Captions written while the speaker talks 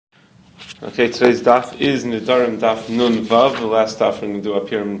Okay, today's daf is Nedarim daf Nun Vav, the last daf we're going to do up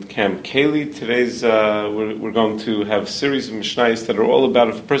here in Camp Kaylee. Today's, we're going to have a series of Mishnayos that are all about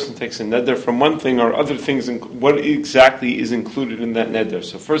if a person takes a neder from one thing or other things, what exactly is included in that neder.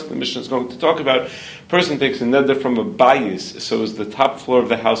 So first the Mishnah is going to talk about a person takes a neder from a bayis, so is the top floor of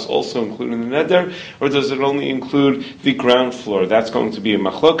the house also included in the neder, or does it only include the ground floor? That's going to be a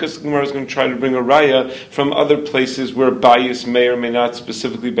machlokas. The Gemara is going to try to bring a raya from other places where bayis may or may not,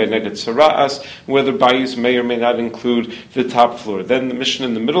 specifically by neged sarah, whether bayis may or may not include the top floor. Then the Mishnah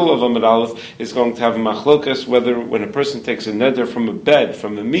in the middle of Amud Aleph is going to have a machlokas whether when a person takes a neder from a bed,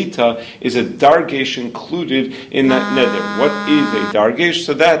 from a mita, is a dargesh included in that neder. What is a dargesh?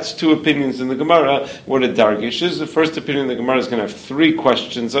 So that's two opinions in the Gemara what a dargesh is. The first opinion in the Gemara is going to have three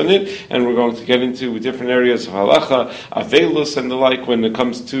questions on it, and we're going to get into different areas of halacha, avelus, and the like when it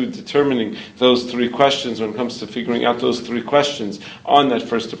comes to determining those three questions, when it comes to figuring out those three questions on that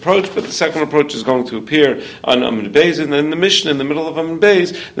first approach. But the second approach is going to appear on Amud Beis, and then the Mishnah in the middle of Amud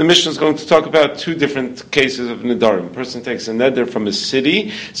Beis, the Mishnah is going to talk about two different cases of Nedarim. A person takes a neder from a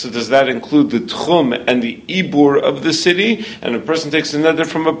city, so does that include the tchum and the ibur of the city? And a person takes a neder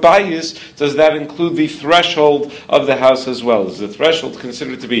from a bayis, does that include the threshold of the house as well? Is the threshold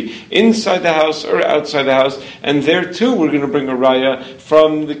considered to be inside the house or outside the house? And there too we're going to bring a raya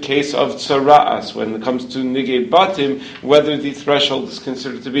from the case of tzara'as, when it comes to nigei batim, whether the threshold is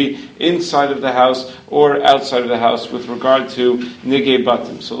considered to be inside of the house or outside of the house with regard to nigei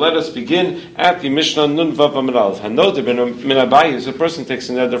batim. So let us begin at the Mishnah Nun Vav Amud Aleph. Hanoder min abayis, a person takes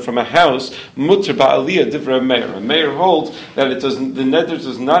a neder from a house, mutter ba'aliyah divrei meir. A meir holds that the neder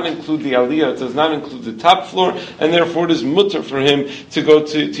does not include the aliyah, it does not include the top floor, and therefore it is mutter for him to go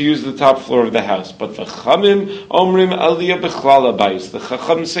to use the top floor of the house. But the chachamim omrim aliyah bechlal abayis. The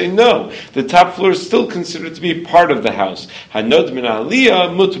chacham say no, the top floor is still considered to be part of the house. Hanoder min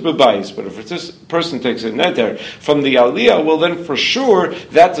aliyah mutter b'bayis. But if this person takes a neder from the aliyah, well then for sure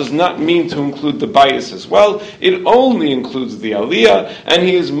that does not mean to include the bayis as well. It only includes the aliyah, and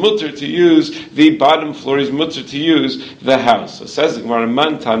he is mutter to use the bottom floor, he's mutter to use the house. So says the Gemara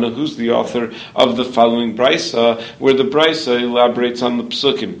Mantana, who's the author of the following brisa, where the brisa elaborates on the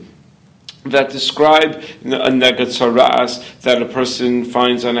psukim that describe a neged saras that a person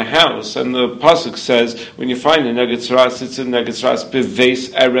finds on a house. And the pasuk says, when you find a neged saras, it's a neged saras beveis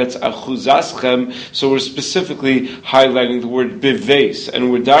eretz achuzaschem. So we're specifically highlighting the word beveis,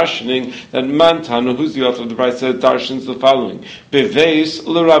 and we're darshaning that Mantana, who's the author of the brisa, darshans the following: beveis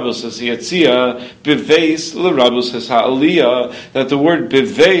l'rabos hasiyatzia, beveis l'rabos ha'aliyah. That the word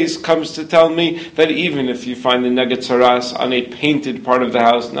beveis comes to tell me that even if you find the neged saras on a painted part of the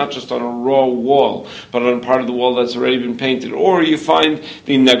house, not just on a raw wall, but on part of the wall that's already been painted, or you find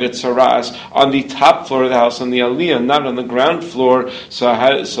the neged saras on the top floor of the house, on the aliyah, not on the ground floor. So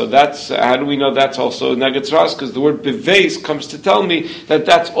that's how do we know that's also neged saras? Because the word beveis comes to tell me that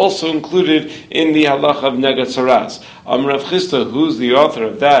that's also included in the halacha of neged saras. Rav Chisda, who's the author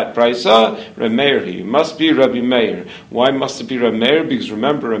of that brisa? Reb Meir. He must be Rabbi Meir. Why must it be Rabbi Meir? Because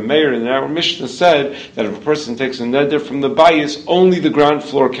remember, Rabbi Meir in our Mishnah said that if a person takes a neder from the bayis, only the ground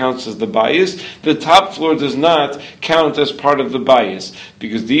floor counts as the bayis. The top floor does not count as part of the bayis.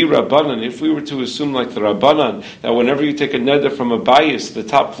 Because the Rabbanan, if we were to assume like the Rabbanan, that whenever you take a neder from a bayis, the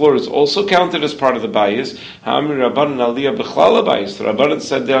top floor is also counted as part of the bayis. Ha'amir Rabbanan aliyah b'chlal bayis. The Rabbanan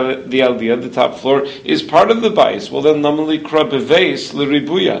said that the aliyah, the top floor, is part of the bayis. Well then, namely kra beveis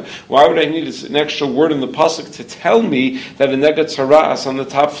l'ribuya. Why would I need an extra word in the pasuk to tell me that a neged saras on the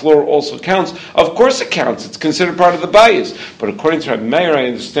top floor also counts? Of course it counts. It's considered part of the bayis. But according to Reb Meir, I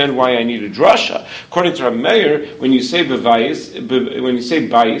understand why I need a drasha. According to Reb Meir, when you say bayis,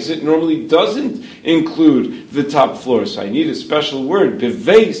 it normally doesn't include the top floor. So I need a special word,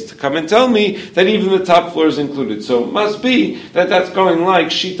 beveis, to come and tell me that even the top floor is included. So it must be that that's going like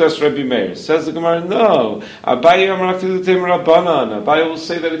shitas Rabbi Meir. Says the Gemara, no. Abaye will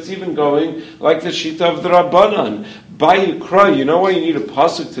say that it's even going like the shita of the Rabbanan. Bayikra, you know why you need a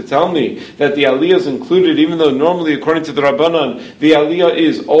pasuk to tell me that the aliyah is included, even though normally, according to the Rabbanan, the aliyah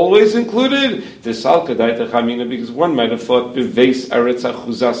is always included? Because one might have thought beveis eretz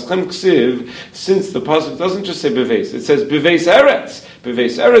achuzaschem ksiv, since the pasuk doesn't just say beveis, it says beveis eretz.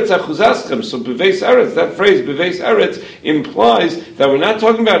 Beveis eretz achuzaschem. So beveis eretz, that phrase beveis eretz implies that we're not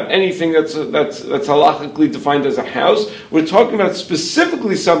talking about anything that's halachically defined as a house. We're talking about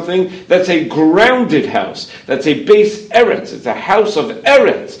specifically something that's a grounded house, that's a base eretz. It's a house of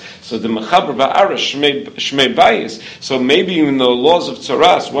eretz. So the mechaber ba'ara shmei bayis. So maybe in the laws of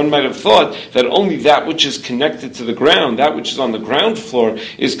tzaras, one might have thought that only that which is connected to the ground, that which is on the ground floor,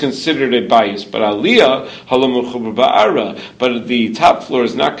 is considered a bayis. But aliyah halom mechaber ba'ara. But the top top floor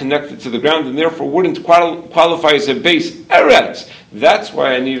is not connected to the ground and therefore wouldn't qualify as a base eretz. That's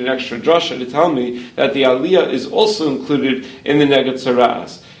why I need an extra drasha to tell me that the aliyah is also included in the neged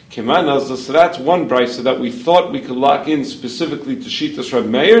tzara'as. So that's one brisa that we thought we could lock in specifically to Shitas Reb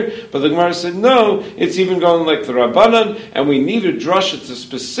Meir, but the Gemara said no, it's even going like the Rabbanan, and we need a drasha to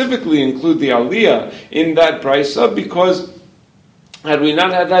specifically include the aliyah in that brisa, because had we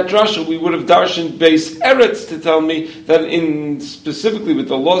not had that drasha, we would have darshan base eretz to tell me that specifically with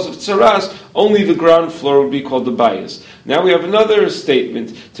the laws of tzaras, only the ground floor would be called the bayis. Now we have another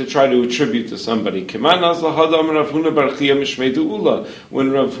statement to try to attribute to somebody. When Rav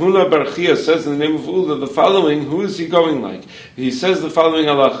Huna Bar Chia says in the name of Ula the following, who is he going like? He says the following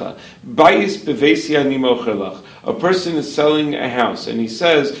halacha: Bayis bevesi ani mocher lach. A person is selling a house, and he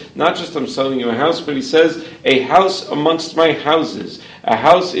says, not just I'm selling you a house, but he says, a house amongst my houses, a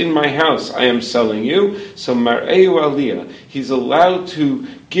house in my house I am selling you. So mar'eu aliyah, he's allowed to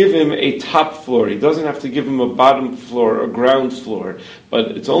give him a top floor. He doesn't have to give him a bottom floor, a ground floor.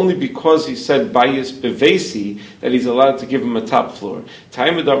 But it's only because he said bayis bevesi that he's allowed to give him a top floor.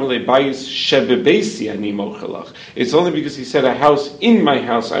 Bayis shebebesi ani mochelach. It's only because he said a house in my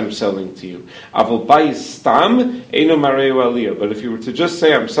house I'm selling to you. Aval bayis stam eino mareu aliyah. But if you were to just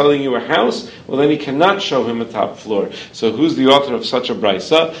say I'm selling you a house, well then he cannot show him a top floor. So who's the author of such a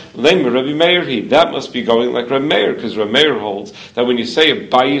brisa? Lema Rabbi Meir he. That must be going like Rabbi Meir, because Rabbi Meir holds that when you say a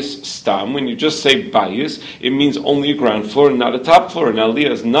bayis stam, when you just say bayis, it means only a ground floor and not a top floor. And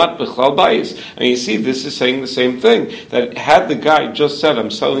aliyah is not b'chlal bayis. And you see, this is saying the same thing. That had the guy just said,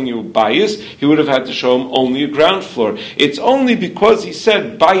 I'm selling you a bayis, he would have had to show him only a ground floor. It's only because he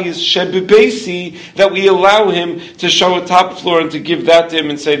said bayis shebebesi that we allow him to show a top floor and to give that to him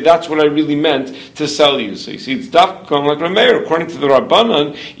and say, that's what I really meant to sell you. So you see, it's daf going like Rameir. According to the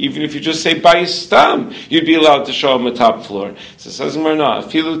Rabbanan, even if you just say bayis stam, you'd be allowed to show him a top floor. So it says,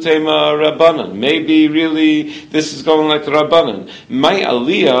 afilu tema Rabbanan. Maybe really this is going like the Rabbanan. My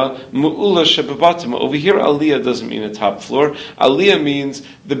aliyah mu'ula shebebatim. Over here, aliyah doesn't mean a top floor. Aliyah means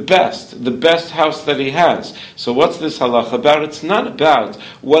the best house that he has. So what's this halacha about? It's not about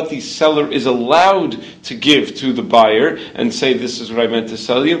what the seller is allowed to give to the buyer and say, this is what I meant to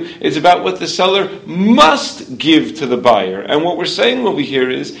sell you. It's about what the seller must give to the buyer. And what we're saying over here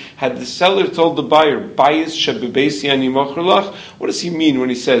is, had the seller told the buyer, bayis shebebesi ani mocher lach, what does he mean when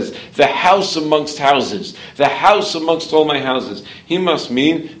he says, the house amongst houses, the house amongst all my houses? He must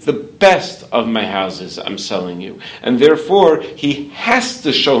mean the best of my houses I'm selling you. And therefore, he has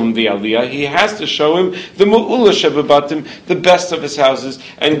to show him the aliyah, he has to show him the mu'ula shebebatim, the best of his houses,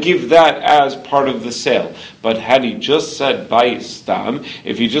 and give that as part of the sale. But had he just said bayis stam,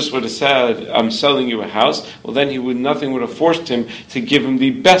 if he just would have said, I'm selling you a house, well then nothing would have forced him to give him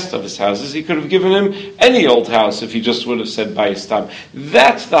the best of his houses. He could have given him any old house if he just would have said bayis stam.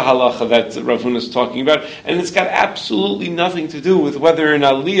 That's the halacha that Rav Huna is talking about, and it's got absolutely nothing to do with whether an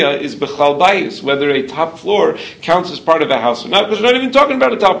aliyah is bechal bayis, whether a top floor counts as part of a house or not, because we're not even talking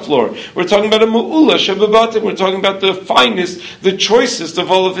about a top floor. We're talking about a mu'ula shebebatim. We're talking about the finest, the choicest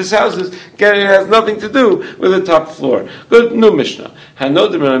of all of his houses. It has nothing to do with a top floor. Good, no Mishnah.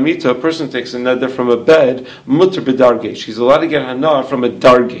 Hanodim and Amita, a person takes a neder from a bed, mutter b'dargesh. He's allowed to get hana from a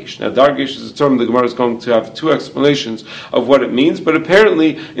dargesh. Now, dargesh is a term the Gemara is going to have two explanations of what it means, but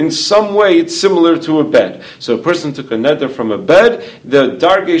apparently, in some way, it's similar to a bed. So, a person took a neder from a bed, the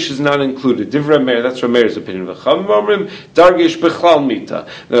dargesh is not included. Divrei Meir, that's Rameir's opinion. V'chavim omrim, dargesh b'chlal mita.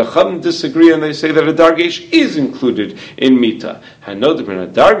 The Chavim disagree and they say that a dargesh is included in mita. Hanodim and a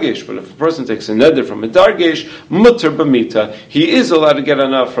dargesh, but if a person takes a neder from a dargesh, mutter b'mita, he is allowed to get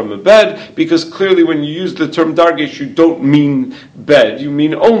enough from a bed, because clearly when you use the term dargesh, you don't mean bed, you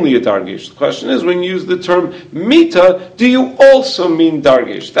mean only a dargesh. The question is, when you use the term mita, do you also mean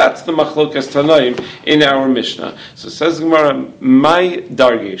dargesh? That's the machlokas tanaim in our Mishnah. So says Gemara, my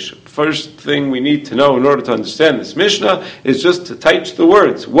dargesh. First thing we need to know in order to understand this Mishnah is just to teach the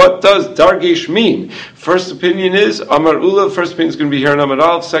words. What does dargesh mean? First opinion is Amar Ula. First opinion is going to be here on Amar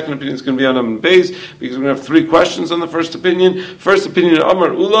Aleph. Second opinion is going to be on Amar Beis, because we're going to have three questions on the first opinion. First opinion,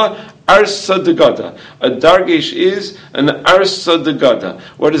 Amar Ula, Arsa Degada. A dargesh is an Arsa Degada.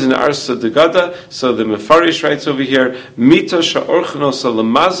 What is an Arsa Degada? So the Mefarish writes over here, Mita Sha'orchno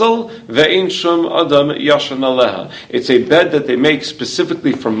Salamazal Ve'in Shum Adam Yashan Aleha. It's a bed that they make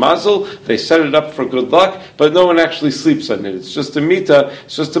specifically for mazel. They set it up for good luck, but no one actually sleeps on it. It's just a mita.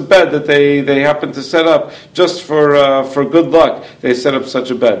 It's just a bed that they happen to set up just for good luck. They set up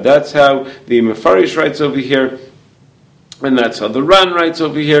such a bed. That's how the Mefarish writes over here. And that's how the Ran writes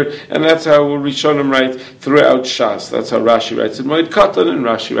over here, and that's how Rishonim write throughout Shas. That's how Rashi writes in Moed Katan, and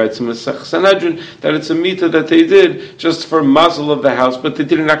Rashi writes in Masech Sanhedrin, that it's a mita that they did just for mazel of the house, but they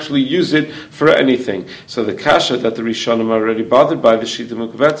didn't actually use it for anything. So the kasha that the Rishonim are already bothered by, the Shita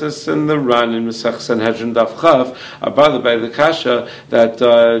Mukvetas and the Ran in Masech Sanhedrin Daf Chav, are bothered by the kasha that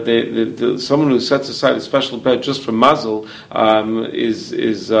someone who sets aside a special bed just for mazel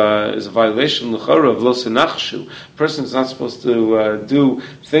is a violation l'chora of lo senachshu. A person is not supposed to do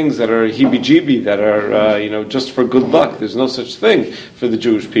things that are heebie-jeebie, that are just for good luck. There's no such thing for the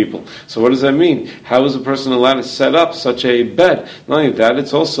Jewish people. So what does that mean? How is a person allowed to set up such a bed? Not only that,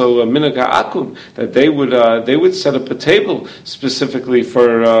 it's also a minhag ha'akum, that they would set up a table specifically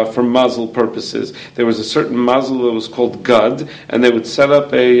for mazel purposes. There was a certain mazel that was called gad, and they would set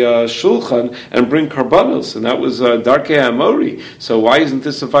up a shulchan and bring karbanos, and that was darkei amori. So why isn't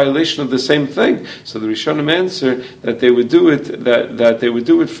this a violation of the same thing? So the Rishonim answer that they would do it that they would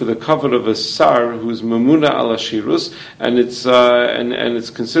do it for the cover of a sar who's mamuna al ashirus, and it's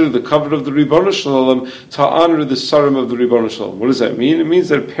considered the cover of the Ribono Shalom to honor the sarim of the Ribono Shalom. What does that mean? It means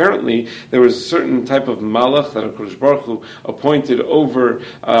that apparently there was a certain type of malach that HaKadosh Baruch Hu appointed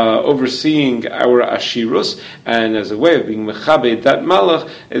overseeing our ashirus, and as a way of being mechabed that malach,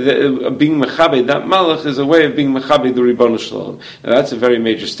 is a way of being mechabed the Ribono Shalom. Now that's a very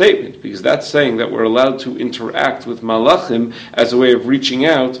major statement, because that's saying that we're allowed to interact with malachim as a way of reaching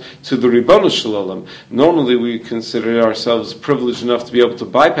out to the Ribono Shalom. Normally we consider ourselves privileged enough to be able to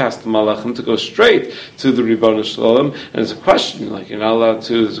bypass the malachim to go straight to the Ribono Shalom, and there's a question, like you're not allowed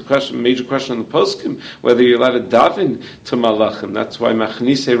to, there's a major question on the poskim, whether you're allowed to daven to malachim. That's why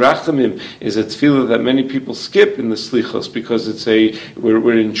machnise rachamim is a tefillah that many people skip in the slichos, because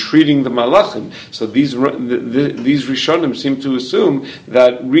we're entreating the malachim. So these Rishonim seem to assume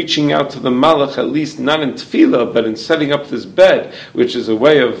that reaching out to the malach, at least not in tefillah, but in setting up this bed, which is a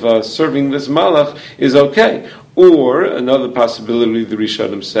way of serving this malach, is okay. Or another possibility the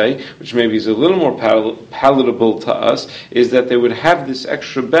Rishonim say, which maybe is a little more palatable to us, is that they would have this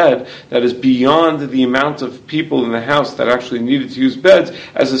extra bed that is beyond the amount of people in the house that actually needed to use beds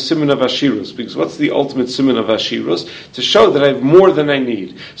as a siman of ashirus. Because what's the ultimate siman of ashirus? To show that I have more than I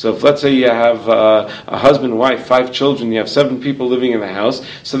need. So if let's say you have a husband, wife, 5 children, you have 7 people living in the house,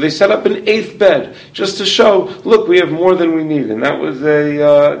 so they set up an 8th bed just to show, look, we have more than we need, and that was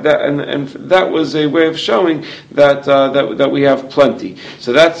that was a way of showing that we have plenty.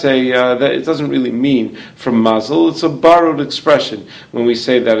 So that's that it doesn't really mean from mazel. It's a borrowed expression when we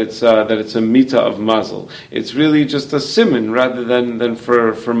say that it's a mita of mazel. It's really just a siman rather than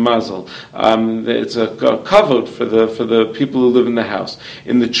for mazel. It's a kavod for the people who live in the house.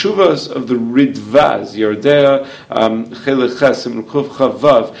 In the tshuvas of the Ridvaz Yordea Chelek Chesim Kuf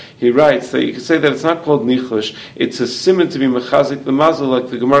Chavav, he writes that you can say that it's not called nichush. It's a siman to be mechazik the mazel, like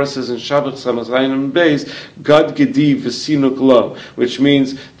the Gemara says in Shabbat Samazayim and Beis, Gad Gedi V'Sinuk Lo, which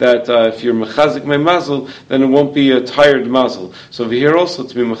means that if you're mechazik my mazel, then it won't be a tired mazel. So over here also,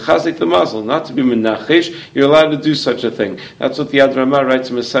 to be mechazik the mazel, not to be menachesh, you're allowed to do such a thing. That's what the Nedarim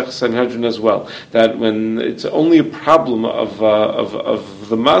writes in Masech Sanhedrin as well. That when it's only a problem of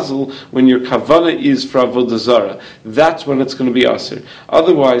the mazel when your kavana is for avodah zara, that's when it's going to be aser.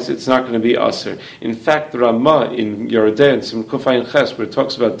 Otherwise, it's not going to be aser. In fact, the Ramah in Yerodei and Sim Kufayin Ches, where it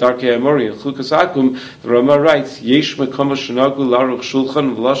talks about darkei amori and chukas akum, the Ramah writes, Yesh mekom shenagu laruch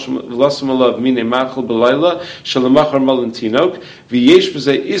shulchan v'lasam alav minei machal b'layla shalamachar malantinok v'yesh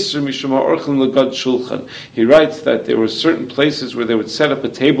b'zeh isr mishum ha'orchim l'gad shulchan. He writes that there were certain places where they would set up a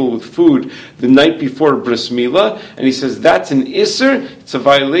table with food the night before bris milah, and he says that's an isr. It's a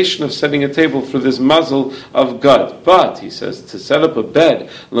violation of setting a table for this mazel of God. But he says to set up a bed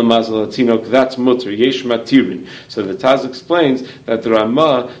l'mazel atinok, that's mutter yesh matirin. So the Taz explains that the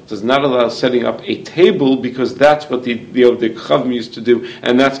Ramah does not allow setting up a table because that's what the Chavim used to do,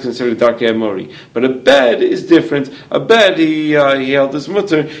 and that's considered darkei amori. But a bed is different. A bed he held as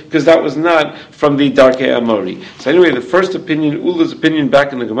mutter because that was not from the darkei amori. So anyway, the first opinion, Ula's opinion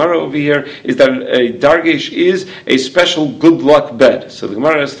back in the Gemara over here, is that a dargesh is a special good luck bed. So the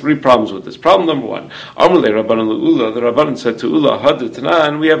Gemara has 3 problems with this. Problem number 1, Amalei Rabbanan LeUla, the Rabbanan said to Ula,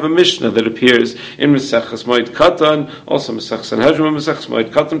 Hadatanan, we have a Mishnah that appears in Mesechus Moed Katan, also Mesechus Sanhedrin, Mesechus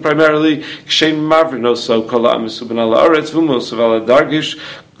Moed Katan primarily, Kshem Mavrin, also Kol Ha'am Mesuben Ala Aretz, V'Mosav Ala Dargish,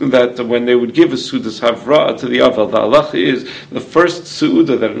 that when they would give a Sudas Havra to the Avel, the halacha is the first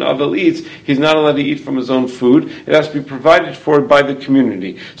Su'uda that an Avel eats, he's not allowed to eat from his own food. It has to be provided for by the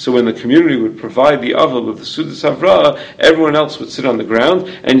community. So when the community would provide the Avel with the Sudas Havra, everyone else would sit on the ground,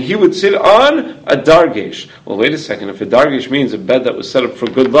 and he would sit on a dargesh. Well, wait a second. If a dargesh means a bed that was set up for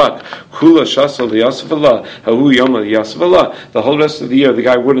good luck, Kula Shasa Liyasavala, Hahu Yoma Liyasavala, the whole rest of the year the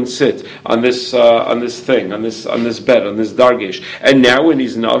guy wouldn't sit on this thing, on this bed, on this dargesh. And now when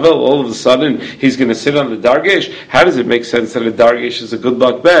he's an Avel, all of a sudden he's going to sit on the dargesh. How does it make sense that a dargesh is a good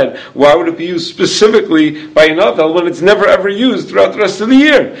luck bed? Why would it be used specifically by an Avel when it's never ever used throughout the rest of the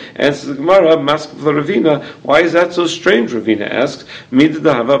year? Answers the Gemara, Maskav Ravina. Why is that so strange? Ravina asks.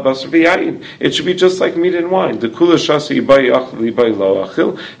 It should be just like meat and wine. The kula shasi lo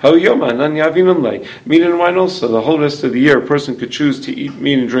achil. Meat and wine also. The whole rest of the year, a person could choose to eat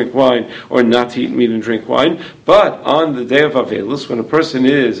meat and drink wine, or not to eat meat and drink wine. But on the day of Avelus, when a person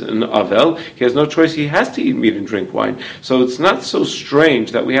is an Avel, he has no choice. He has to eat meat and drink wine. So it's not so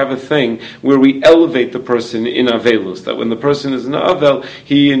strange that we have a thing where we elevate the person in Avelus. That when the person is an Avel,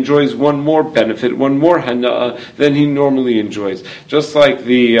 he enjoys one more benefit, one more hana'ah than he normally enjoys. Just like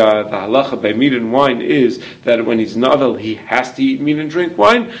the halacha by meat and wine is that when he's an Avel, he has to eat meat and drink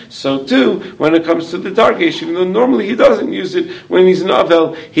wine. So too, when it comes to the dargesh, even though normally he doesn't use it, when he's an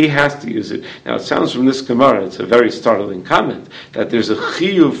Avel, he has to use it. Now it sounds from this Gemara, it's a very startling comment, that there's a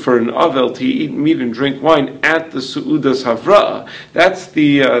chiyuv for an Avel to eat meat and drink wine at the Su'udas Havra'a. That's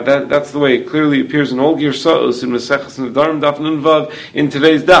the way it clearly appears in all Girsaos in Maseches Nedarim Daf Nun Vav in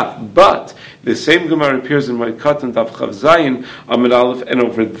today's daf. But the same Gemara appears in Moed Katan Daf Chav Zayin Amud Aleph, and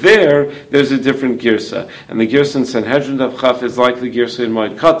over there's a different girsa. And the girsa in Sanhedrin Daf Chaf is like the girsa in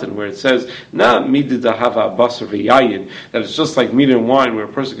Moed Katan, where it says, "Na midid hava basar v'yayin," that it's just like meat and wine, where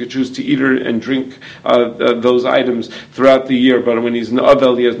a person could choose to eat and drink those items throughout the year, but when he's an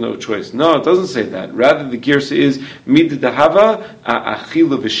Avel, he has no choice. No, it doesn't say that. Rather, the girsa is midid hava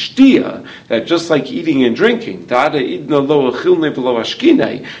achila v'shtia, that just like eating and drinking, that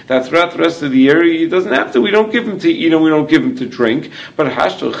throughout the rest of the year he doesn't have to. We don't give him to eat and we don't give him to drink. But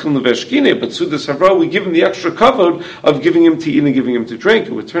Sudas Havra, we give him the extra kavod of giving him to eat and giving him to drink.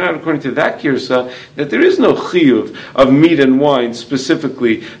 It would turn out, according to that girsa, that there is no chiyuv of meat and wine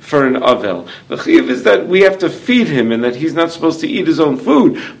specifically for an Avel. The chiyuv is that we have to feed him and that he's not supposed to eat his own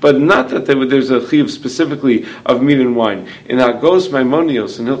food, but not that there's a chiyuv specifically of meat and wine. In Agos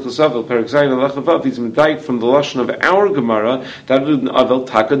Maimonios and Hilchos Avel, Perek Zayin Alachavav, he's medayik from the lashon of our Gemara that an Avel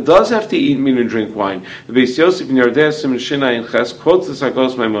Taka does have to eat meat and drink wine. The Beis Yosef in Yardei Sim Shinai and Ches quotes this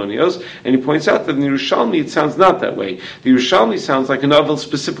Agos Maimonios, and he points out that in the Yerushalmi it sounds not that way. The Yerushalmi sounds like an Avel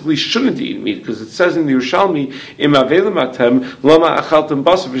specifically shouldn't eat meat, because it says in the Yerushalmi, Im Avelim Atem Lama Achaltem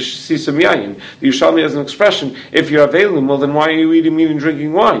Basar V'Sisam Yayin. The Yerushalmi has an expression, if you're Avelim, well then why are you eating meat and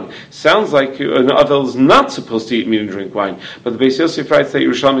drinking wine? Sounds like an Avel is not supposed to eat meat and drink wine. But the Beis Yosef writes that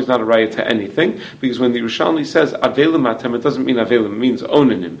Yerushalmi is not a raya to anything, because when the Yerushalmi says Avelim Atem, it doesn't mean Avelim, it means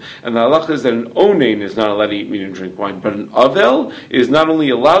Onanim. And the halacha is that an Onain is not allowed to eat meat and drink wine, but an Avel is not only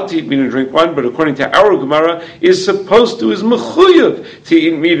allowed to eat meat and drink wine, but according to our Gemara, is supposed to, is mechuyev to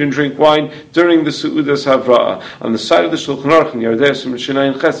eat meat and drink wine during the Su'udas Havra'a. On the side of the Shulchan Aruch in Yardei Sim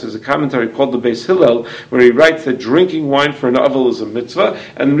Shinai and Ches, there's a commentary called the Beis Hillel, where he writes that drinking wine for an Avel is a mitzvah,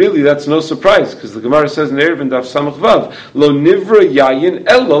 and really that's no surprise, because the Gemara says in Erevin Daf Samach Vav, Lo nivra yayin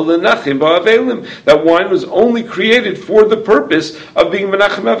elo lenachim ba'avelim, that wine was only created for the purpose of being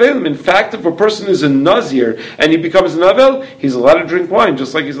menachem avelim. In fact, if a person is a Nazir and he becomes an Avel, he's allowed to drink wine,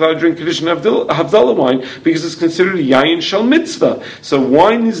 just like he's allowed to drink Kaddish and Havdalah wine, because it's considered a yayin shel mitzvah. So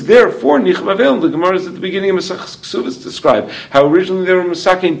wine is there for nichem avelim. The Gemara is at the beginning of Maseches Ksuvos describe how originally they were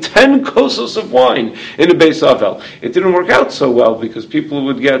masaking 10 kosos of wine in a Beis Avel. It didn't work out so well because people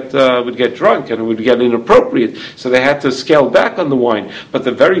would get drunk and it would get inappropriate, so they had to scale back on the wine. But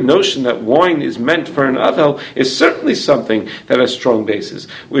the very notion that wine is meant for an Avel is certainly something that has strong basis,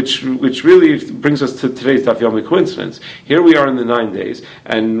 which really brings us to today's Daf Yomi coincidence. Here we are in the 9 days,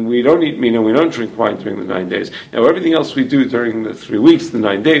 and we don't eat meat and we don't drink wine during the 9 days. Now everything else we do during the 3 weeks, the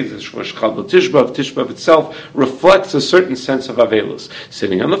 9 days, the Shvosh Chal Tishbav itself reflects a certain sense of Avelus.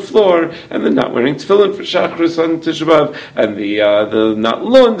 Sitting on the floor, and then not wearing tefillin for Shachris on Tishbav, and the not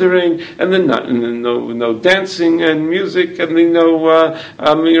laundering, and then no dancing and music, and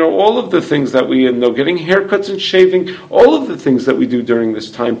all of the things that we no getting haircuts and shaving, all of the things that we do during this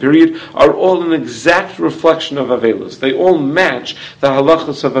time period are all an exact reflection of Avelus. They all match the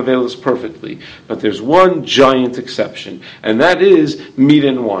halachos of Avelus perfectly. But there's one giant exception, and that is meat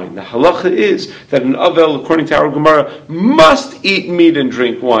and wine. The halacha is that an Avel, according to our Gemara, must eat meat and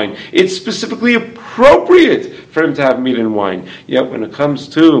drink wine. It's specifically appropriate for him to have meat and wine. Yet when it comes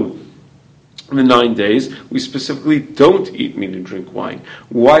to the 9 days, we specifically don't eat meat and drink wine.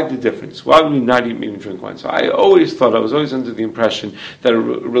 Why the difference? Why would we not eat meat and drink wine? So I was always under the impression that it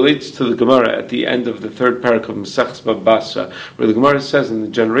relates to the Gemara at the end of the third parak of Masechus Bava Basra, where the Gemara says in the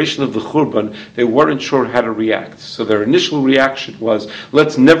generation of the Churban, they weren't sure how to react. So their initial reaction was,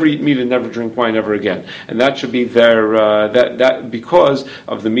 let's never eat meat and never drink wine ever again. And that should be their, that because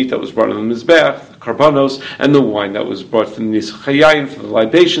of the meat that was brought on the Mizbeach, Karbanos, and the wine that was brought from the Nischayayin, for the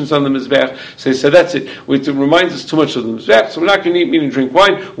libations on the Mizbeach. So they said, that's it. It reminds us too much of the Mizbeach, so we're not going to eat meat and drink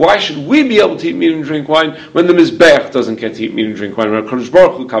wine. Why should we be able to eat meat and drink wine when the Mizbeach doesn't get to eat meat and drink wine, when HaKadosh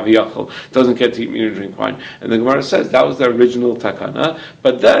Baruch Hu Kaviyachal doesn't get to eat meat and drink wine? And the Gemara says that was their original takana,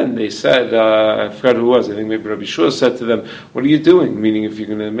 but then they said, I forgot who it was, I think maybe Rabbi Shua said to them, what are you doing? Meaning, if you're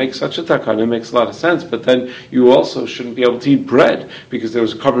going to make such a takana, it makes a lot of sense, but then you also shouldn't be able to eat bread, because there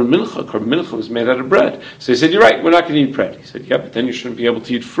was a Karban Mincha. Karban Mincha was made out of bread. So he said, you're right, we're not going to eat bread. He said, yeah, but then you shouldn't be able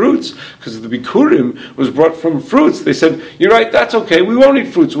to eat fruits, because the Bikurim was brought from fruits. They said, you're right, that's okay, we won't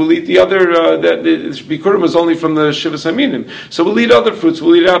eat fruits, we'll eat the other, the Bikurim was only from the Shivas Haminim, so we'll eat other fruits,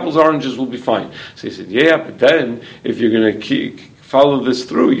 we'll eat apples, oranges, we'll be fine. So he said, yeah, but then, if you're going to follow this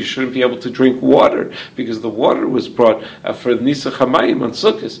through, you shouldn't be able to drink water, because the water was brought for Nisach HaMayim on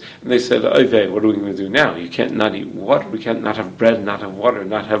Sukkot. And they said, Oy, what are we going to do now? You can't not eat water, we can't not have bread, not have water,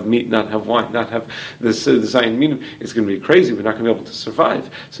 not have meat, not have wine, not have this Zayin Minim. It's going to be crazy, we're not going to be able to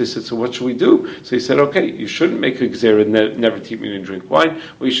survive. So he said, so what should we do? So he said, okay, you shouldn't make a Gzera, never to eat meat and drink wine.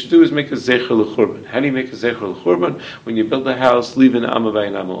 What you should do is make a Zecher L'Churban. How do you make a Zecher L'Churban? When you build a house, leave an Amma by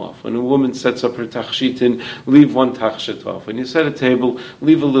an Amma off. When a woman sets up her tachshitin, leave one tachshit off. When you set a table,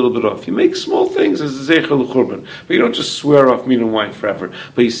 leave a little bit off. You make small things as a Zecher L'Churban, but you don't just swear off meat and wine forever.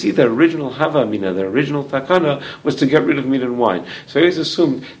 But you see, the original Hava Amina, the original Takana, was to get rid of meat and wine. So I always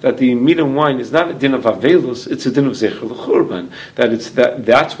assumed that the meat and wine is not a din of Avelus, it's a din of Zecher L'Churban.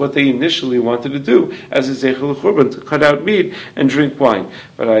 That's what they initially wanted to do, as a Zecher L'Churban, to cut out meat and drink wine.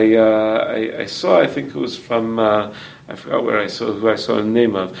 But I saw, I think it was from I forgot who I saw the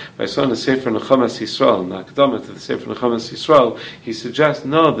name of, but I saw in the Sefer Nechamas Yisrael, in the Akdama to the Sefer Nechamas Yisrael, he suggests,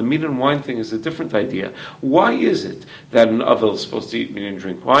 no, the meat and wine thing is a different idea. Why is it that an Avel is supposed to eat meat and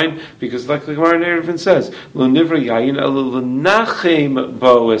drink wine? Because like the Gemara Nedarim says, Lo nivra yayin elo l'nachem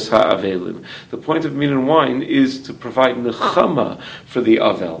bo es ha'avelim. The point of meat and wine is to provide nechama for the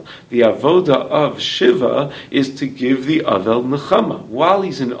Avel. The avoda of Shiva is to give the Avel nechama. While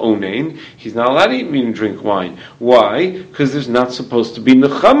he's in Onain, he's not allowed to eat meat and drink wine. Why? Because there's not supposed to be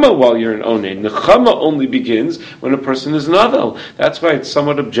nechama while you're in Onain. Nechama only begins when a person is an Avel. That's why it's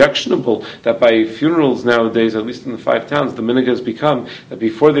somewhat objectionable that by funerals nowadays, at least in the 5 towns, the minhag has become that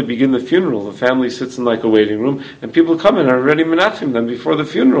before they begin the funeral, the family sits in like a waiting room, and people come in and are already menachim them before the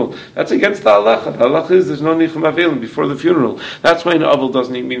funeral. That's against the halacha. The halacha is there's no nichum avelim before the funeral. That's why an Avel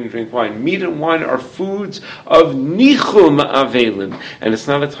doesn't eat meat and drink wine. Meat and wine are foods of nichum avelim, and it's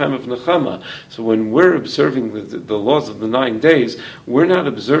not a time of nechama. So when we're observing the laws of the 9 days, we're not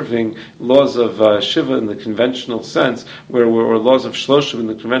observing laws of Shiva in the conventional sense, or laws of Shloshim in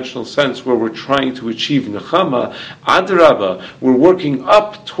the conventional sense, where we're trying to achieve Nechama. Adrabah, we're working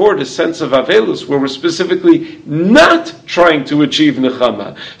up toward a sense of Avelus, where we're specifically not trying to achieve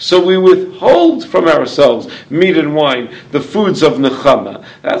Nechama. So we withhold from ourselves meat and wine, the foods of Nechama.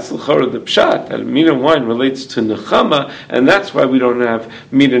 That's the Chorah, the Pshat, that meat and wine relates to Nechama, and that's why we don't have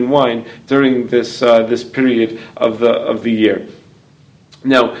meat and wine during this period of the year.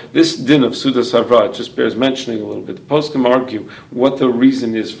 Now, this din of Sudas Havra just bears mentioning a little bit. The poskim argue what the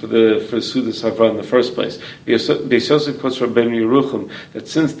reason is for Sudas Havra in the first place. Beis Yosef quotes Rabbeinu Yerucham that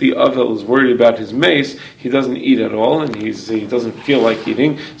since the Avel is worried about his mace, he doesn't eat at all, and he doesn't feel like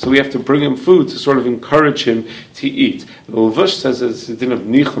eating, so we have to bring him food to sort of encourage him to eat. The Levush says it's a din of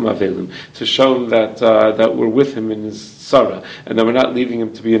Nichum Avelim, to show him that we're with him in his Sarah, and that we're not leaving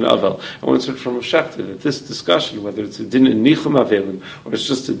him to be an Avel. I want to from Shechta that this discussion, whether it's a din in Nichum Avelim, or it's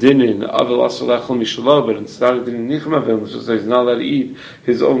just a din in Avel Asalachal Mishalo, but it's not a din in Nichum Avelim, it's just that he's not allowed to eat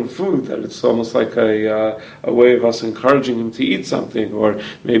his own food, that it's almost like a way of us encouraging him to eat something, or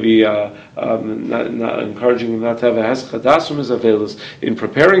maybe not encouraging him not to have a Heschadas from his Avelis in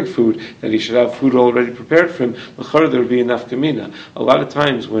preparing food, that he should have food already prepared for him. L'chor, there would be enough kamina. A lot of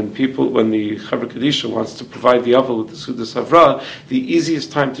times when the Chaver Kadisha wants to provide the Avel with the Suda the Savra, the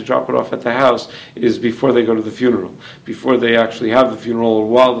easiest time to drop it off at the house is before they go to the funeral, before they actually have the funeral, or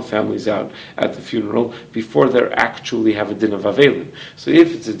while the family's out at the funeral, before they actually have a din of Avelim. So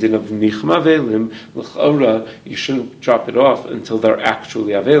if it's a din of Nichma Avelim, l'chora, you shouldn't drop it off until they're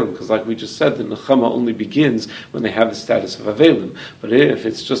actually Avelim, because like we just said, the Nechama only begins when they have the status of Avelim. But if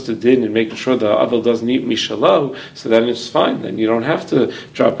it's just a din and making sure the Avel doesn't eat Mishalo, so then it's fine. Then you don't have to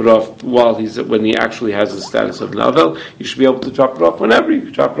drop it off when he actually has the status of an Avel. You should be able to drop it off whenever. You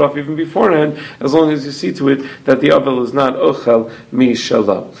can drop it off even beforehand, as long as you see to it that the Avel is not Ochel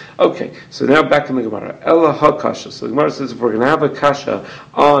Mishalo. Okay, so now back in the Gemara. Ella HaKasha. So the Gemara says if we're going to have a Kasha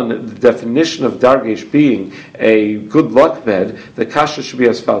on the definition of Dargesh being a good luck bed, the Kasha should be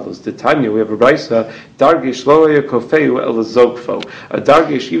as follows. The Tanya, we have a Raisa, Dargesh Loya Kofeu El Zokfo. A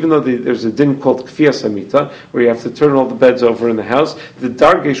Dargesh, even though there's a din called Kfiyas Amita, where you have to turn all the beds over in the house, the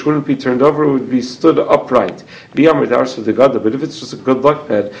Dargesh wouldn't be turned over, it would be stood upright. Biyamar Arsa de Gada, but if it's just a good luck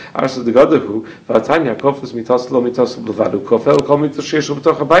bed, Arsa de Gada who, Vatanya Kofas Mitas Lo Mitas Blevadu Kofel, Kol Mitas Shesh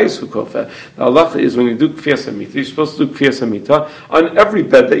B'toch Habayis Hu Kofel. The halacha is when you do Kfiyas Amita, you're supposed to do Kfiyas Amita on every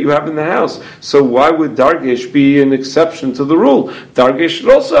bed that you have in the house. So why would Dargesh be an exception to the rule? Dargesh should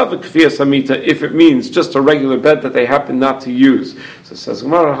also have a Kfiyas Amita if it means just a regular bed that they happen not to use. So it says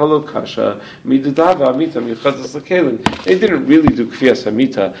Gemara, Halo Kasha, Midudava Amita Michazas Lakelim. They didn't really do Kfiyas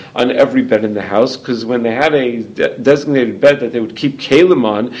Amita on every bed in the house, because when they had a designated bed that they would keep Kalim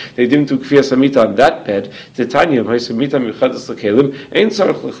on, they didn't do Kfiyas Amita on that bed. Titania Amita Michazas Lakelim, Ein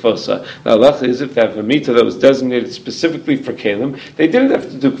Sarach Lechfosa. The halacha is if they have a Amita that was designated specifically for Kalim, they didn't have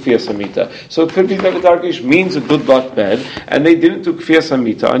to do Kfiyas Amita. So it could be that a Dargesh means a good luck bed, and they didn't do Kfiyas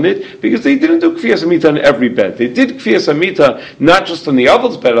Amita on it, because they didn't do Kfiyas Amita on every bed. They did Kfiyas Amita not just on the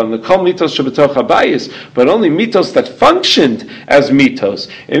Avel's bed, on the Kol Mitos Shebetoch Habayis, but only mitos that functioned as mitos.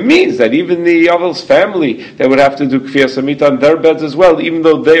 It means that even the Avel's family, they would have to do Kfiyas Amita on their beds as well, even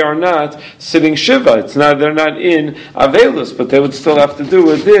though they are not sitting Shiva. They're not in Avelus, but they would still have to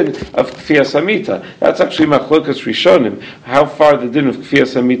do a din of Kfiyas Amita. That's actually Machlokas Rishonim, how far the din of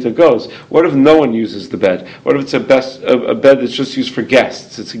Kfiyas Amita goes. What if no one uses the bed? What if it's a bed that's just used for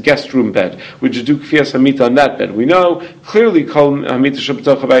guests? It's a guest room bed. Would you do Kfiyas Amita on that bed? We know clearly Kol Amita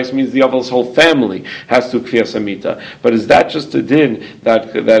Shebetoch Habayis means the Avel's whole family has to Kfiyas Amita. But is that just a din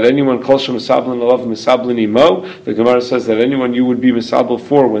that anyone calls Shem Misablin Alav Misablin Imo? The Gemara says that anyone you would be Misabel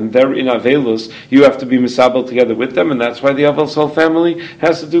for, when they're in Avelus, you have to be Misabel together with them, and that's why the Avel's whole family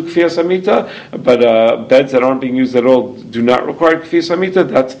has to do Kfiyas Amita. But beds that aren't being used at all do not require Kfiyas Amita.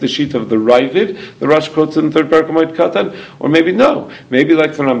 That's the sheet of the Ravid, the Rosh quotes in the third Parakamite Katan. Or maybe no. Maybe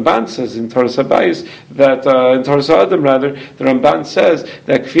like the Ramban says in Torah Sabayis, that in Torah Sa'adim rather, the Ramban says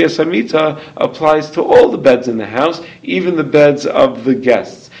that Kfiyas Amita applies to all the beds in the house, even the beds of the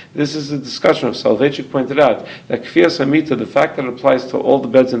guests. This is a discussion of Soloveitchik pointed out that Kfiyas Amita, the fact that it applies to all the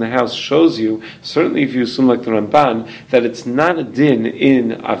beds in the house, shows you, certainly if you assume like the Ramban, that it's not a din in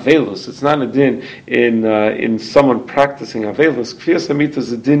Avelus, it's not a din in someone practicing Avelus. Kfiyas Amita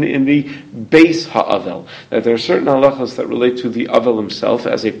is a din in the base ha'avel, that there are certain halachas that relate to the Avel himself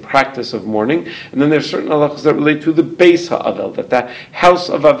as a practice of mourning, and then there are certain halachas that relate to the base ha'avel, that the house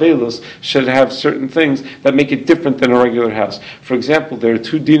of Avelus should have certain things that make it different than a regular house. For example, there are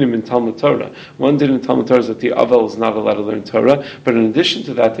two dinim in Talmud Torah. One din in Talmud Torah is that the Avel is not allowed to learn Torah, but in addition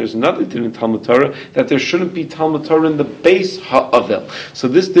to that, there's another din in Talmud Torah that there shouldn't be Talmud Torah in the base ha'avel. So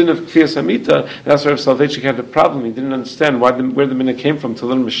this din of Kfiyas Amita, that's why Soloveitchik had a problem. He didn't understand where the minhag came from to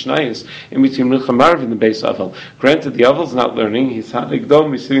learn Mishnayos in between Mincha Marv in the base Avel. Granted, the Avel's not learning; he's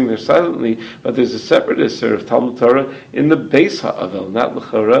Hanigdom, he's sitting there silently, but there's a separate Isser of Talmud Torah in the base ha'avel. Not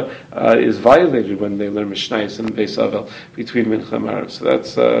l'chora is violated when they learn Mishnayos in the base Avel between Mincha Marv. So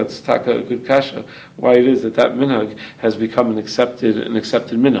that's taka a good kasha, why it is that minhag has become an accepted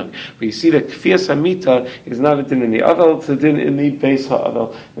minhag. But you see that Kfiyas Amita is not a din in the Avel, it's a din in the base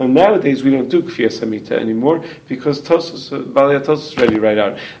ha'avel. Now nowadays we don't do Kfiyas Amita anymore, because Balei Tosos already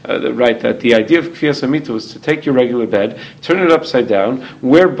write that the idea of Kfiyas Amita was to take your regular bed, turn it upside down,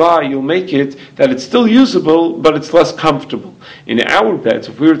 whereby you'll make it that it's still usable, but it's less comfortable. In our beds,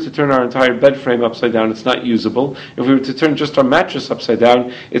 if we were to turn our entire bed frame upside down, it's not usable. If we were to turn just our mattress upside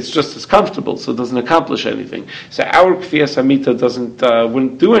down, it's just as comfortable, so it doesn't accomplish anything. So our Kfiyas Amita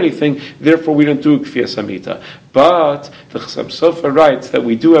wouldn't do anything, therefore we don't do Kfiyas Amita. But the Chasam Sofer writes that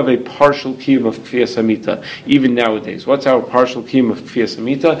we do have a partial kiyum of Kfiyas Hamita, even nowadays. What's our partial kiyum of Kfiyas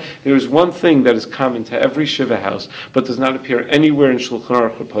Hamita? There is one thing that is common to every Shiva house, but does not appear anywhere in Shulchan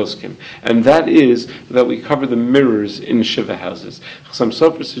Aruch or Poskim, and that is that we cover the mirrors in Shiva houses. Chasam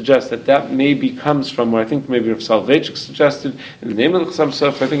Sofer suggests that maybe comes from what I think maybe Rav Soloveitchik suggested in the name of the Chasam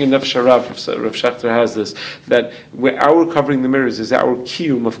Sofer. I think in Nefesh Harav, Rav Shechter has this, that our covering the mirrors is our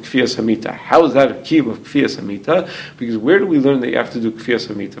kiyum of Kfiyas Hamita. How is that a kiyum of Kfiyas Hamita? Because where do we learn that you have to do Kfiyas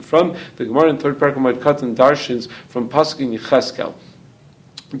Hamita? From the Gemara in third parak of Katan Darshins from Pasuk in Yecheskel.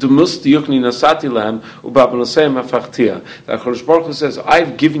 The Chodesh Baruch Hu says,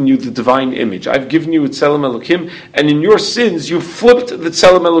 I've given you the divine image. I've given you a Tzelem Elokim, and in your sins you flipped the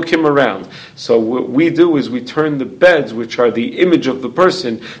Tzelem Elokim around. So what we do is we turn the beds, which are the image of the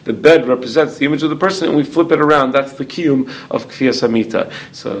person, the bed represents the image of the person, and we flip it around. That's the kiyum of Kfiyas Hamita.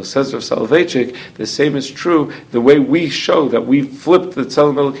 So says Rav Soloveitchik, the same is true. The way we show that we flipped the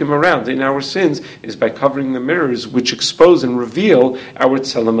Tzelem Elokim around in our sins is by covering the mirrors, which expose and reveal our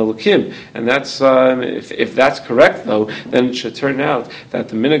Tzelem Elokim. And that's if that's correct, though, then it should turn out that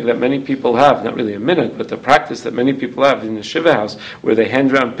the minhag that many people have, not really a minhag, but the practice that many people have in the Shiva house, where they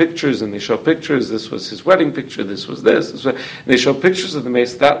hand around pictures and they show pictures, this was his wedding picture, this was this, they show pictures of the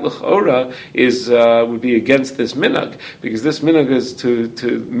mace, that l'chora would be against this minhag, because this minhag is to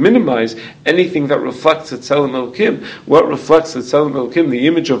minimize anything that reflects the Tzelem Elokim. What reflects the Tzelem Elokim? The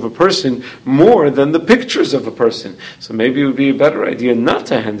image of a person more than the pictures of a person. So maybe it would be a better idea not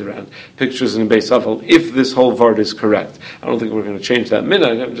to hand around pictures in Beis Aval if this whole vart is correct. I don't think we're going to change that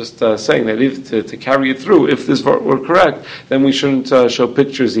minhag. I'm just saying that if to carry it through, if this vart were correct, then we shouldn't show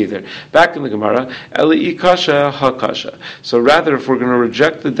pictures either. Back in the Gemara, Eli kasha hakasha. So rather, if we're going to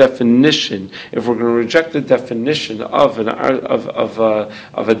reject the definition, of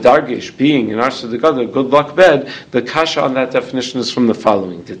a dargish being an arsa degada, a good luck bed, the kasha on that definition is from the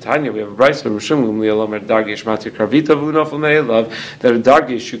following. Titania, we have a brayso Rishon Li'alamer dargish matir karvita v'unofel me'elav, that a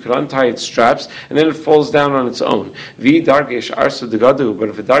dargish you could untie its straps and then it falls down on its own. Vi dargish arsa degadu, but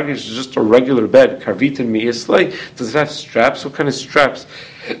if a dargish is just a regular bed, karvita mi'islay, does it have straps? What kind of straps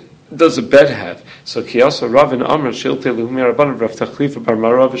does a bed have? So Kiyasa Rav and Amr Shilte Luhmi Rabban Rav Tachlifa Bar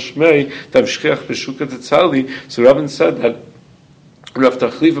Marav Shmei Tav Shchiach B'Shuka Tetzali. So Ravin said that Rav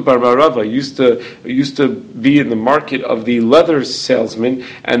Tachlifa Bar Marava used to be in the market of the leather salesman,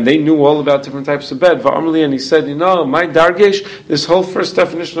 and they knew all about different types of bed. Va'amrli, and he said, my dargesh, this whole first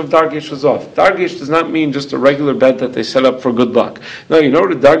definition of dargesh was off. Dargesh does not mean just a regular bed that they set up for good luck. No, you know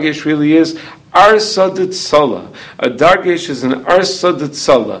what a dargesh really is? Arsa Tzala. A dargesh is an Arsa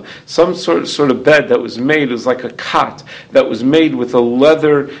Tzala, some sort of bed that was made. It was like a cot that was made with a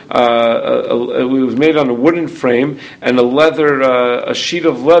leather. It was made on a wooden frame and a sheet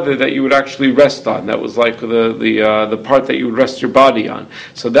of leather that you would actually rest on. That was like the part that you would rest your body on.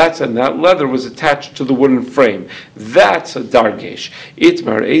 So that leather was attached to the wooden frame. That's a dargesh.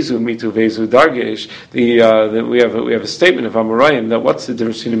 Itmar Ezu Mitu Vezu Dargesh. We have a statement of Amoraim that what's the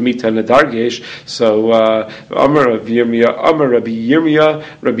difference between a mita and a dargesh? So Amar Rabbi Yirmiyah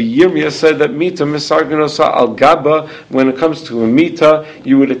said that mita misarganosa al gaba. When it comes to a mita,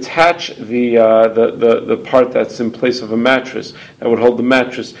 you would attach the part that's in place of a mattress that would hold the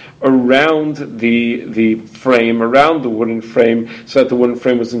mattress around the frame, around the wooden frame, so that the wooden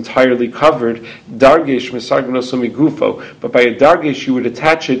frame was entirely covered. Dargesh misarganosa migufo. But by a dargesh, you would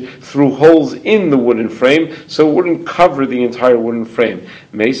attach it through holes in the wooden frame, so it wouldn't cover the entire wooden frame.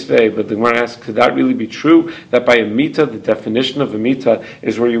 Meisvei, but the Gemara asks, could that really be true? That by a mita, the definition of a mita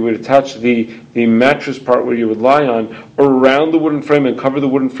is where you would attach the mattress part where you would lie on around the wooden frame and cover the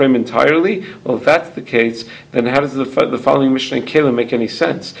wooden frame entirely? Well, if that's the case, then how does the following Mishnah in Kelim make any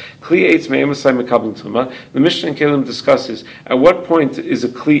sense? Kli eitz me'emasai mekabel tuma. The Mishnah in Kelim discusses at what point is a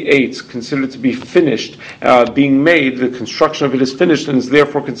kli eitz considered to be finished, being made, the construction of it is finished, and is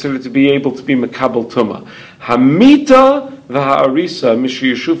therefore considered to be able to be mekabel tuma. Hamita v'ha'arisa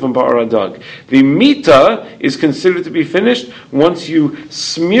mishri yeshufim ba'aradag. The mita is considered to be finished once you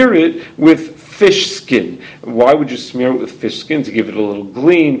smear it with fish skin. Why would you smear it with fish skin? To give it a little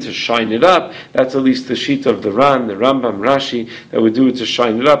gleam, to shine it up. That's at least the sheet of the Ran, the Rambam, Rashi, that would do it to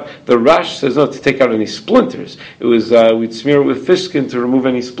shine it up. The Rash says no, to take out any splinters. It was we'd smear it with fish skin to remove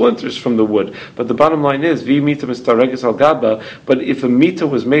any splinters from the wood. But the bottom line is, vi mita mistareges al gaba. But if a mita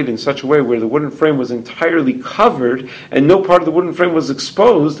was made in such a way where the wooden frame was entirely covered and no part of the wooden frame was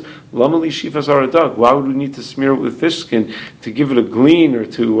exposed, lamali shifas aradag. Why would we need to smear it with fish skin to give it a gleam or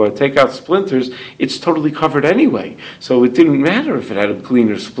to take out splinters? It's totally covered anyway, so it didn't matter if it had a gleam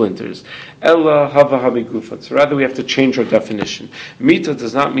or splinters. Ella hava hamigufat. So rather we have to change our definition. Mita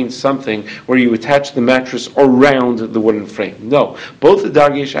does not mean something where you attach the mattress around the wooden frame. No. Both the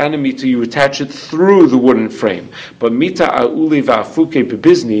dargesh and the mita, you attach it through the wooden frame. But mita a'uli va'afuke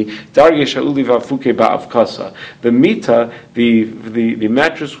bebizni, dargesh a'uli va'afuke ba'avkasa. The mita, the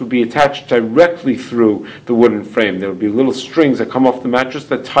mattress would be attached directly through the wooden frame. There would be little strings that come off the mattress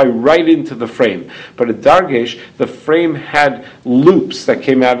that tie right into the frame. But a dargesh, the frame had loops that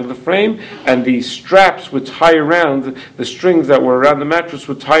came out of the frame, and the straps would tie around, the strings that were around the mattress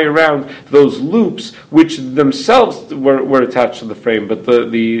would tie around those loops, which themselves were attached to the frame. But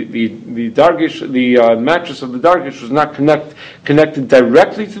the dargesh, the mattress of the dargesh was not connected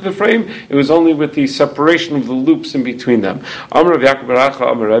directly to the frame. It was only with the separation of the loops in between them.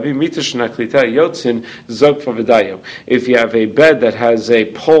 If you have a bed that has a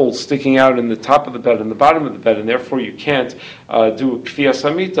pole sticking out in the top of the bed and the bottom of the bed, and therefore you can't do a kfiyas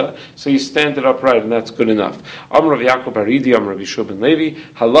hamita, so you stand it upright, and that's good enough. Amar Rav Yaakov Aridi, Amar Rav Yeshua ben Levi,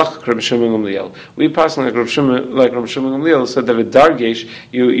 halach Rav Shimon Gamliel. We pass like Rav Shimon Gamliel said that a dargesh,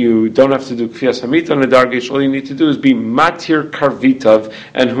 you don't have to do kfiyas hamita on a dargesh. All you need to do is be matir karvitav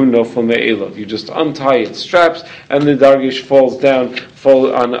and hu nofel me'elov. You just untie its straps, and the dargesh falls down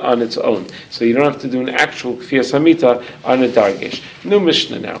on its own. So you don't have to do an actual kfiyas hamita on a dargesh. New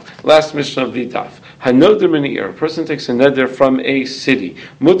Mishnah now. Last Mishnah of the daf. Hanoder min ir. A person takes a neder from a city.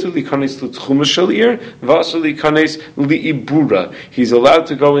 Mutu likanes l'tchuma shel ir, v'asur likanes li'ibura. He's allowed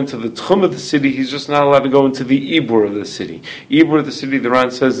to go into the tchum of the city. He's just not allowed to go into the ibur of the city. Ibur of the city, the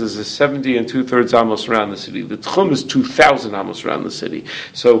Ran says, is a 70 2/3 amos around the city. The tchum is 2,000 amos around the city.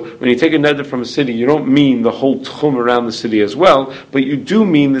 So when you take a neder from a city, you don't mean the whole tchum around the city as well, but you do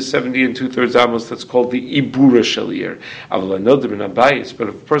mean the 70 2/3 amos that's called the ibura shel ir. Aval hanoder min abayis. But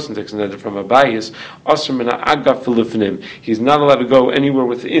if a person takes a neder from abayis, he's not allowed to go anywhere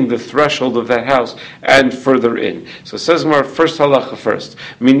within the threshold of that house and further in. So it says more first halacha first.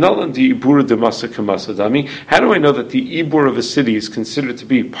 How do I know that the ibur of a city is considered to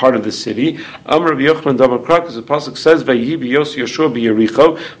be part of the city? Amar Rabbi Yochanan Damar Krak, as the pasuk says,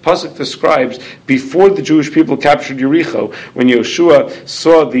 pasuk describes before the Jewish people captured Yericho, when Yoshua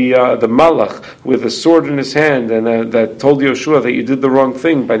saw the malach with a sword in his hand, and that told Yoshua that you did the wrong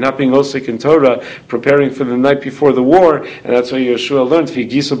thing by not being osik in Torah, preparing for the night before the war, and that's why Yeshua learned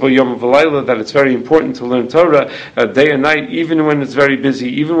that it's very important to learn Torah day and night, even when it's very busy,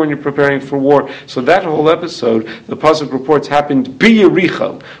 even when you're preparing for war. So that whole episode, the pasuk reports, happened bi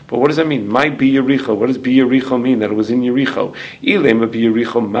Yericho. But what does that mean? My bi Yericho. What does bi Yericho mean? That it was in Yericho. Ilema bi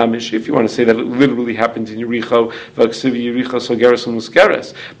Yericho mamish. If you want to say that it literally happened in Yericho, v'aksiv Yericho sogeres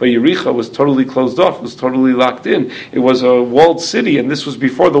umuskeres. But Yericho was totally closed off, was totally locked in. It was a walled city, and this was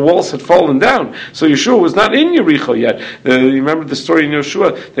before the walls had fallen down. So Yeshua was not in Yericho yet. You remember the story in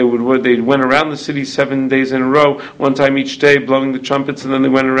Yeshua? They went around the city 7 days in a row, one time each day, blowing the trumpets, and then they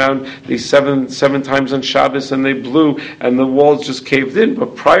went around the seven times on Shabbos, and they blew, and the walls just caved in.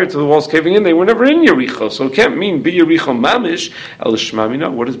 But prior to the walls caving in, they were never in Yericho. So it can't mean Bi Yericho Mamish. El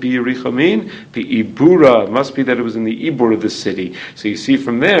Shmamina. What does Bi Yericho mean? Bi Ibura. It must be that it was in the Ibur of the city. So you see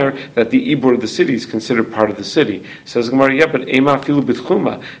from there that the Ibur of the city is considered part of the city. Says Gemara, yeah, but Ema Filu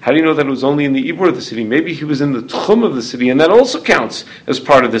B'Tchuma. How do you know that it was only in the Ibur of the city? Maybe he was in the Tchum of the city, and that also counts as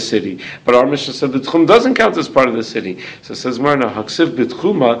part of the city. But our Mishnah said the Tchum doesn't count as part of the city. So it says Marna Haksiv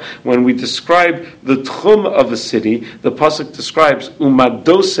B'Tchuma. When we describe the Tchum of the city, the pasuk describes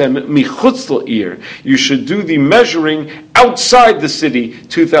Umadosem Michutz L'Ir. You should do the measuring outside the city,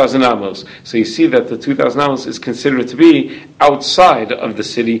 2,000 amos. So you see that the 2,000 amos is considered to be outside of the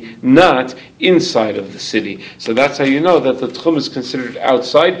city, not inside of the city. So that's how you know that the Tchum is considered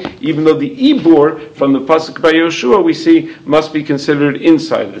outside, even though the Ibur from the pasuk by Yoshua we see must be considered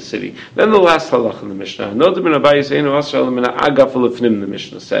inside of the city. Then the last halach in the Mishnah. The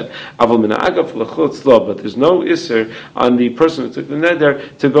Mishnah said, but there's no isser on the person who took the neder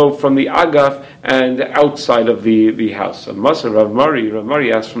to go from the agaf and outside of the house. So Masar Rav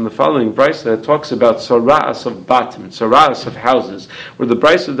Mari asked from the following brisa that talks about sara'as of batim, sara'as of houses, where the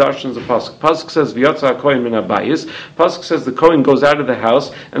brisa darshans the pasuk. Pasuk says v'yotza hakohen min habayis. Pasuk says the kohen goes out of the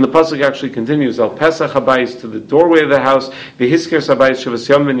house, and the pasuk actually continues al pesach habayis, to the doorway of the house, v'hisker habayis shavas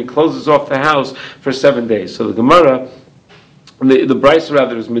yom, and he closes off the house for 7 days. So the Gemara, the Bryce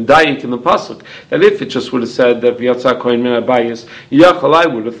rather is medayik in the pasuk, that if it just would have said that v'yatza kohen min habayis yachal, I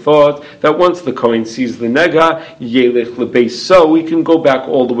would have thought that once the kohen sees the nega yelech lebeis, so he can go back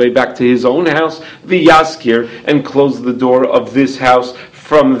all the way back to his own house, v'yaskir, and close the door of this house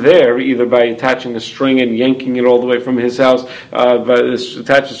from there, either by attaching a string and yanking it all the way from his house,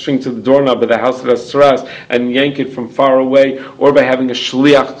 attach a string to the doorknob of the house that has tzaras and yank it from far away, or by having a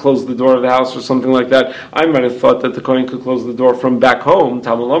shliach close the door of the house or something like that. I might have thought that the Kohen could close the door from back home,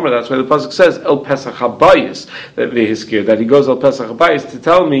 Talmud Lomer. That's why the pasuk says El Pesach Habayis, that he goes El Pesach Habayis to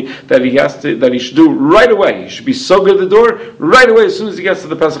tell me that he should do right away. He should be so good at the door right away as soon as he gets to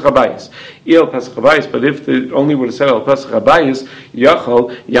the Pesach Habayis. El Pesach Habayis, but if the only would have said El Pesach Habayis, Yachal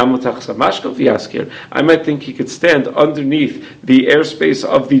Yamutach Samashkov Yaskir, I might think he could stand underneath the airspace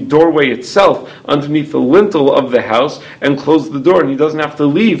of the doorway itself, underneath the lintel of the house, and close the door, and he doesn't have to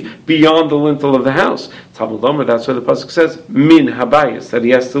leave beyond the lintel of the house. Talmud Lomer, that's why the pasuk says min habayis, that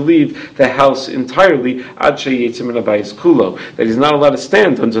he has to leave the house entirely ad sheyetzim min habayis kulo, that he's not allowed to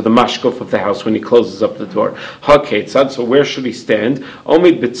stand under the mashkof of the house when he closes up the door. Haketzad, so where should he stand?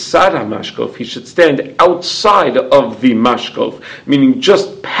 Omid bitzad hamashkof, he should stand outside of the mashkof, meaning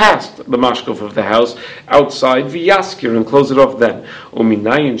just past the mashkof of the house, outside v'yaskir, and close it off then.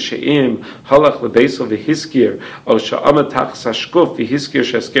 Uminayin she'im halach lebeso v'hiskir o sha'amatach sashkof v'hiskir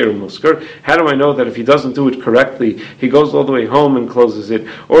shesker umusker. How do I know that if he doesn't do it correctly, he goes all the way home and closes it,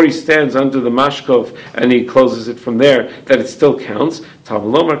 or he stands under the mashkov and he closes it from there, that it still counts?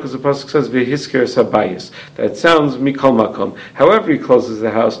 Talmud Lomer, because the pasuk says v'hiskir sabayis, that sounds mikol makom. However he closes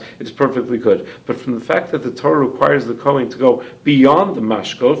the house, it's perfectly good. But from the fact that the Torah requires the Kohen to go beyond the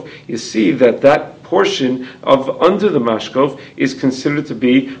mashkov, you see that portion of under the mashkov is considered to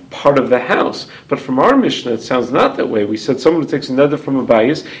be part of the house. But from our Mishnah, it sounds not that way. We said someone who takes a neder from a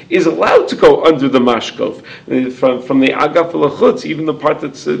bayis is allowed to go under the mashkov. From the agaf l'chutz, even the part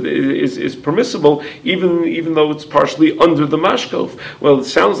that is permissible, even though it's partially under the mashkov. Well, it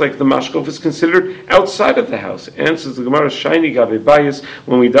sounds like the mashkov is considered outside of the house. Answers the Gemara, shiny gabe bayis,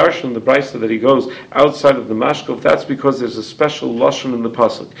 when we darshan the brisa that he goes outside of the mashkov, that's because there's a special lashon in the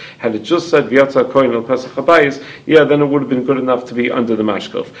pasuk. Had it just said v'yatza kohen el pesach habayis, then it would have been good enough to be under the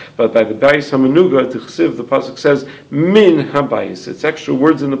mashkov. But by the bayis hamanuga to chsiv, the pasuk says min habayis. It's extra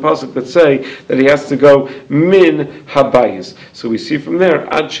words in the pasuk that say that he has to go min habayis. So we see from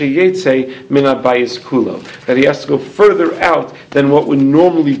there ad sheyetze min habayis kulo, that he has to go further out than what would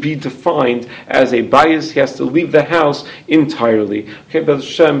normally be defined as a bayis. He has to leave the house entirely. Okay, B'ez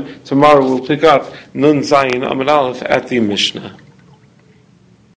Hashem, tomorrow we'll pick up Nun Zayin Amud Aleph at the Mishnah.